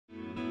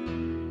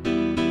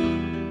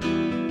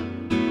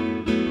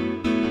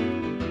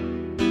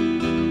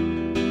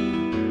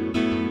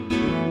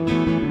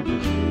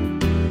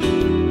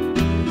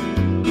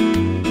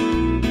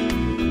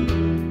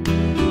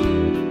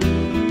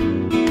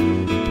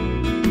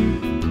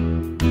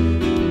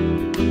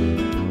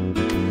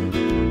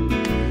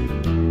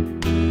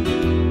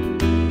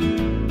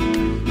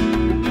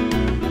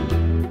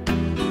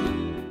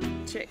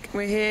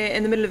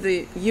middle of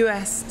the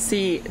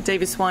USC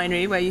Davis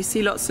Winery, where you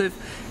see lots of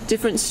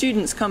different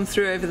students come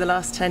through over the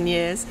last 10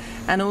 years,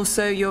 and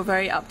also you're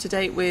very up to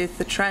date with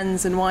the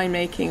trends in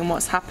winemaking and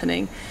what's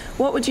happening.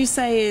 What would you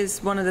say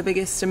is one of the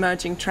biggest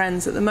emerging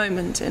trends at the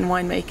moment in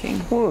winemaking?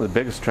 One of the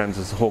biggest trends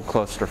is whole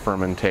cluster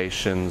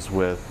fermentations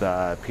with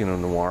Pinot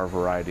Noir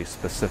variety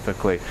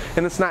specifically.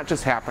 And it's not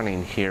just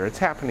happening here, it's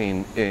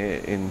happening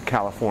in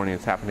California,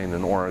 it's happening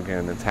in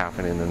Oregon, it's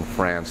happening in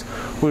France.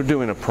 We're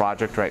doing a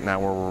project right now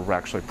where we're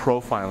actually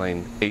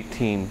profiling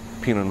 18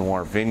 Pinot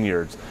Noir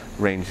vineyards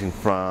ranging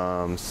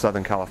from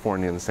Southern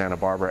California and the Santa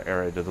Barbara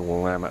area to the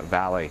Willamette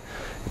Valley.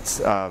 It's,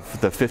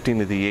 the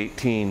 15 of the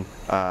 18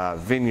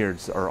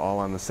 vineyards are all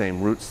on the same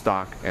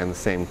rootstock and the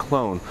same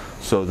clone.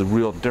 So the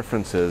real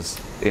differences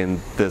in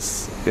the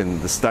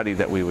study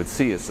that we would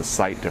see is the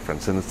site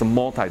difference, and it's a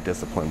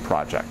multidiscipline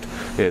project.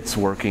 It's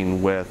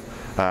working with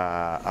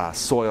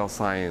soil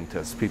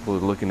scientists, people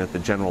who are looking at the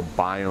general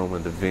biome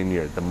of the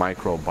vineyard, the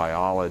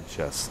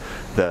microbiologists,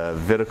 the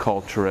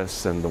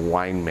viticulturists, and the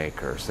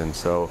winemakers. And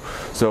so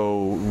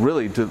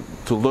really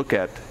to look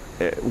at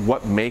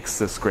what makes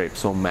this grape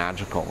so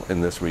magical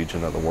in this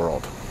region of the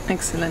world.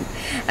 Excellent.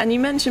 And you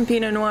mentioned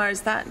Pinot Noir.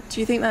 Do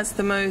you think that's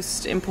the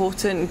most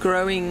important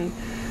growing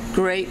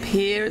grape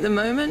here at the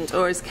moment,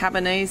 or is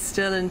Cabernet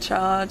still in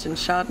charge and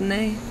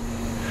Chardonnay?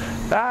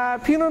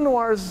 Pinot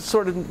Noir is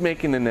sort of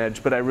making an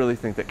edge, but I really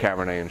think that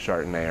Cabernet and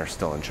Chardonnay are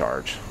still in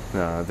charge.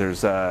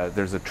 There's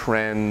a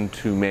trend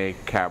to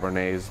make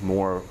Cabernets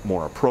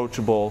more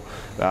approachable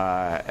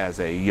as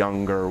a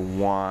younger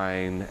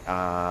wine,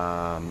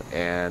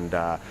 and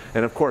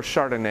of course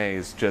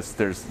Chardonnays just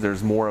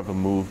there's more of a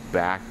move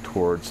back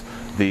towards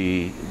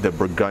the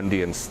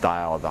Burgundian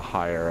style, the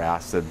higher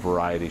acid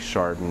variety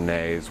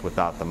Chardonnays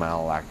without the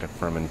malolactic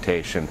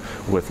fermentation,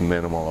 with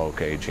minimal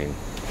oak aging.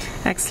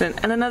 Excellent.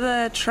 And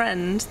another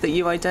trend that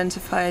you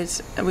identified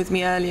with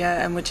me earlier,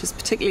 and which is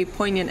particularly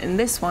poignant in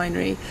this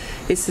winery,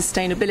 is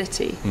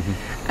sustainability.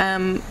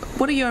 Mm-hmm.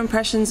 What are your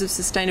impressions of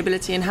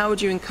sustainability, and how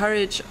would you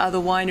encourage other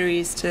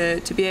wineries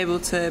to be able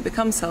to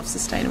become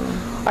self-sustainable?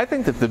 I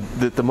think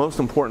that the most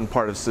important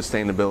part of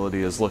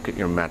sustainability is look at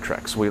your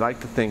metrics. We like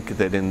to think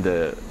that in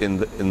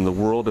the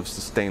world of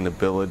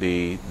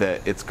sustainability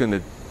that it's going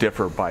to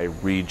differ by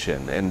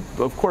region, and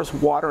of course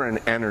water and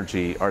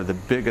energy are the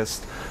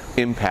biggest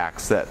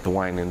impacts that the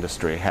wine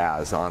industry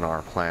has on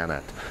our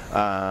planet.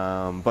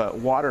 But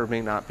water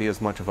may not be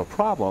as much of a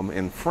problem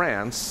in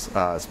France,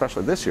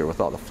 especially this year with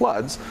all the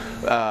floods,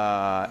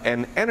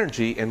 and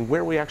energy and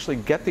where we actually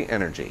get the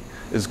energy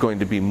is going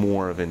to be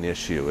more of an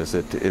issue. Is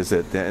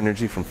it the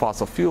energy from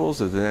fossil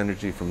fuels? Is it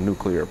energy from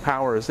nuclear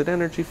power? Is it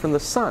energy from the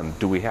sun?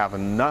 Do we have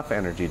enough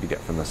energy to get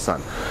from the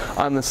sun?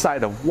 On the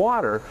side of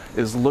water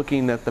is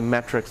looking at the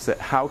metrics that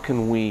how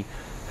can we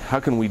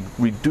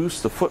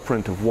reduce the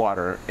footprint of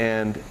water,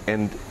 and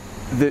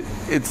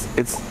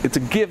it's a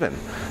given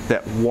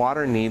that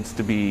water needs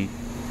to be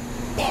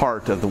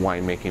part of the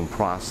winemaking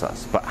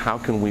process, but how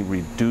can we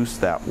reduce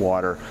that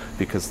water,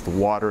 because the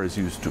water is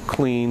used to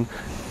clean,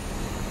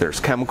 there's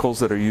chemicals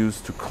that are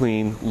used to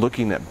clean,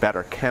 looking at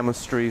better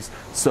chemistries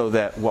so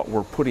that what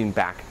we're putting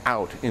back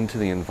out into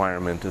the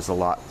environment is a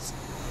lot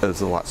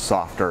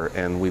softer,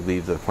 and we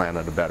leave the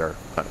planet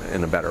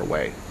in a better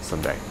way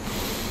someday.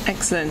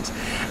 Excellent.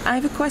 I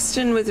have a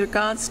question with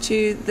regards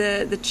to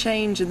the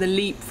change and the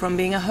leap from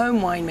being a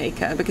home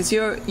winemaker, because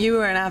you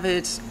were an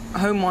avid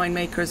home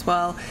winemaker as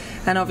well,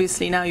 and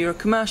obviously now you're a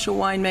commercial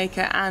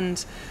winemaker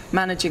and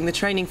managing the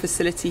training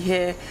facility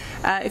here.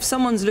 If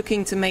someone's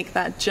looking to make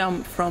that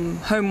jump from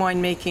home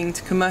winemaking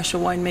to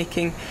commercial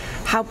winemaking,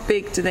 how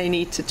big do they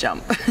need to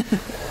jump?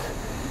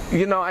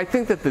 You know, I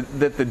think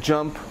that the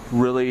jump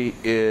really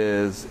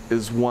is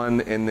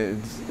one,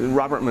 and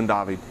Robert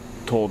Mondavi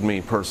told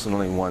me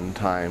personally one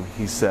time,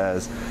 he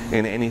says,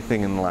 in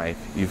anything in life,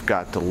 you've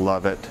got to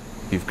love it,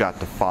 you've got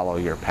to follow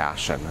your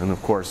passion. And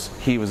of course,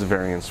 he was a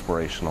very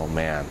inspirational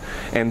man.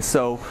 And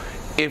so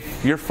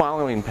if you're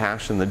following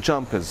passion, the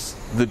jump is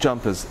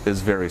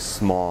very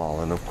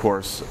small. And of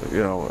course,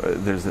 you know,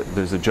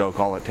 there's a joke,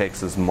 all it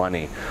takes is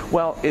money.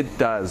 Well, it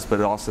does,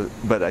 but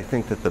I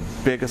think that the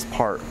biggest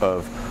part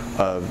of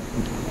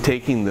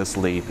taking this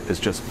leap is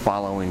just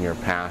following your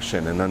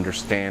passion and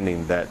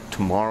understanding that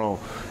tomorrow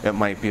it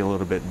might be a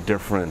little bit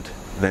different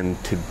than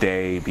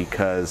today,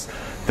 because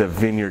the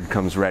vineyard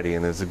comes ready,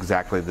 and is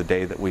exactly the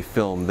day that we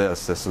filmed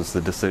this. This was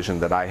the decision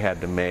that I had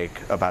to make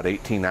about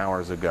 18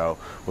 hours ago,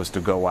 was to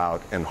go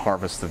out and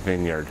harvest the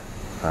vineyard.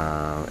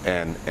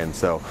 And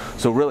so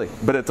really,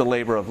 but it's a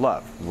labor of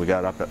love. We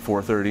got up at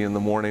 4:30 in the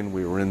morning,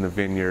 we were in the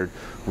vineyard,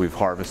 we've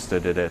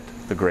harvested it,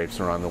 the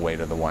grapes are on the way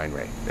to the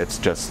winery.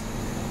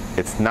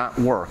 It's not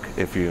work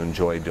if you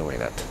enjoy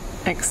doing it.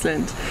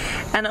 Excellent.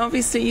 And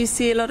obviously you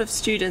see a lot of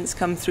students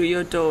come through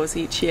your doors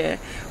each year.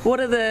 What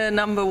are the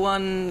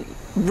 #1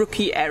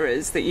 rookie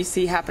errors that you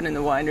see happen in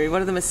the winery?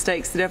 What are the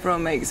mistakes that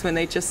everyone makes when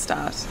they just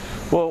start?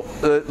 Well,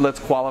 let's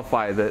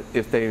qualify that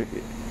if they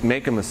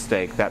make a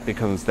mistake,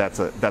 that's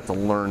a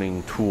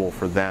learning tool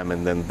for them,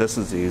 and then this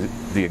is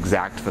the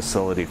exact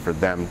facility for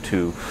them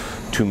to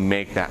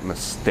make that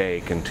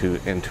mistake and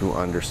to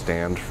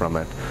understand from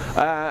it.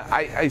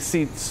 I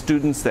see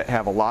students that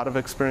have a lot of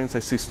experience. I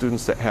see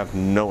students that have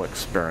no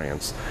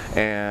experience,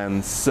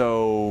 and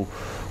so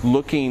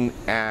looking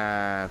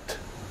at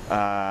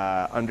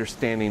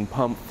understanding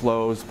pump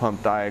flows,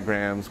 pump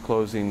diagrams,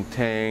 closing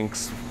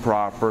tanks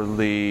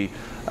properly,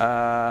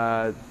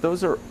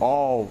 those are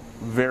all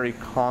very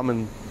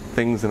common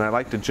things, and I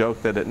like to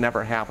joke that it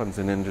never happens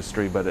in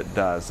industry, but it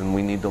does, and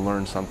we need to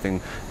learn something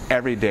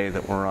every day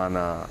that we're on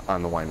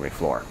the winery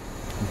floor.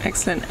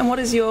 Excellent. And what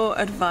is your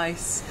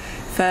advice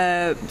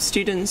for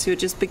students who are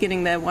just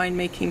beginning their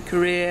winemaking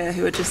career,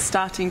 who are just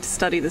starting to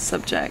study the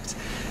subject?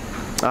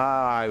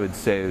 I would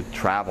say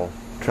travel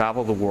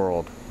the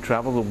world.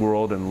 Travel the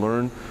world and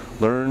learn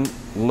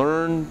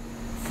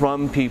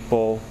from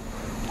people.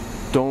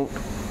 Don't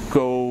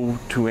go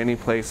to any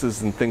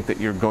places and think that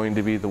you're going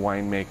to be the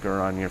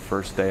winemaker on your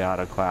first day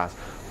out of class.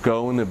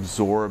 Go and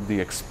absorb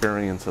the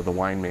experience of the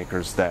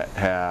winemakers that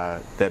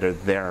are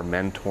there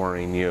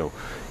mentoring you.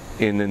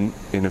 In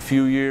a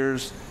few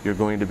years, you're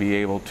going to be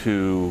able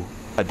to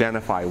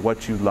identify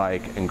what you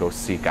like and go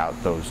seek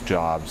out those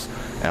jobs,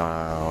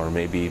 or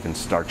maybe even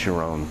start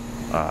your own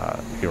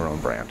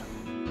brand.